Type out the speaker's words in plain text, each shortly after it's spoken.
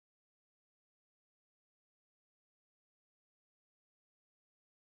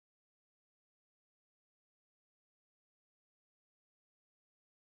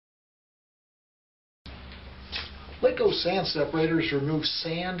Lakos sand separators remove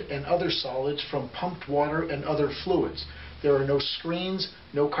sand and other solids from pumped water and other fluids. There are no screens,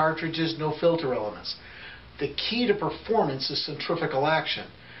 no cartridges, no filter elements. The key to performance is centrifugal action.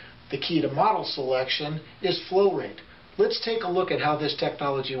 The key to model selection is flow rate. Let's take a look at how this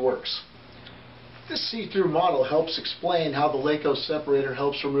technology works. This see-through model helps explain how the Lakos separator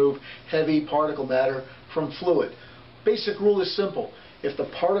helps remove heavy particle matter from fluid. Basic rule is simple. If the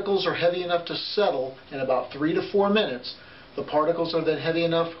particles are heavy enough to settle in about 3 to 4 minutes, the particles are then heavy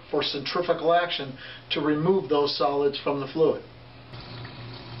enough for centrifugal action to remove those solids from the fluid.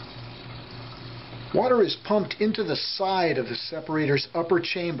 Water is pumped into the side of the separator's upper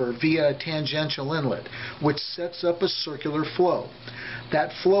chamber via a tangential inlet, which sets up a circular flow.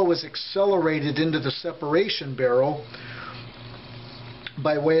 That flow is accelerated into the separation barrel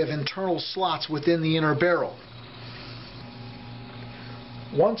by way of internal slots within the inner barrel.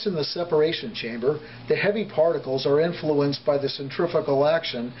 Once in the separation chamber, the heavy particles are influenced by the centrifugal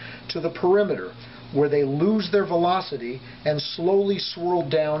action to the perimeter, where they lose their velocity and slowly swirl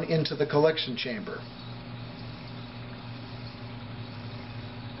down into the collection chamber.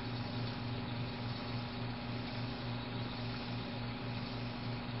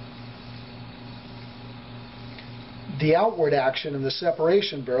 The outward action in the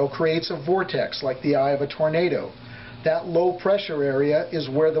separation barrel creates a vortex like the eye of a tornado. That low pressure area is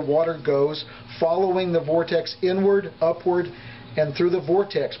where the water goes, following the vortex inward, upward, and through the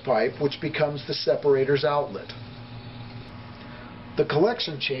vortex pipe, which becomes the separator's outlet. The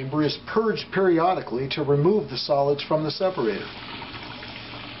collection chamber is purged periodically to remove the solids from the separator.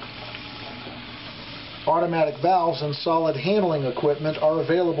 Automatic valves and solid handling equipment are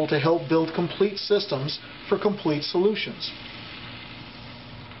available to help build complete systems for complete solutions.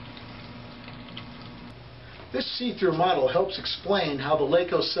 This see-through model helps explain how the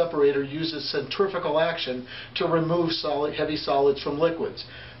Lakos separator uses centrifugal action to remove heavy solids from liquids.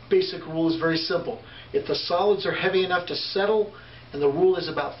 Basic rule is very simple. If the solids are heavy enough to settle, and the rule is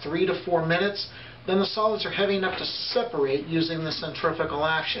about 3 to 4 minutes, then the solids are heavy enough to separate using the centrifugal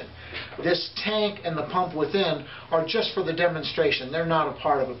action. This tank and the pump within are just for the demonstration. They're not a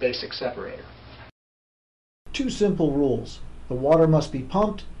part of a basic separator. 2 simple rules. The water must be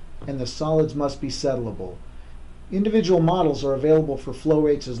pumped and the solids must be settleable. Individual models are available for flow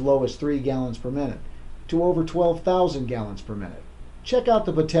rates as low as 3 gallons per minute to over 12,000 gallons per minute. Check out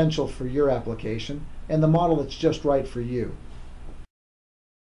the potential for your application and the model that's just right for you.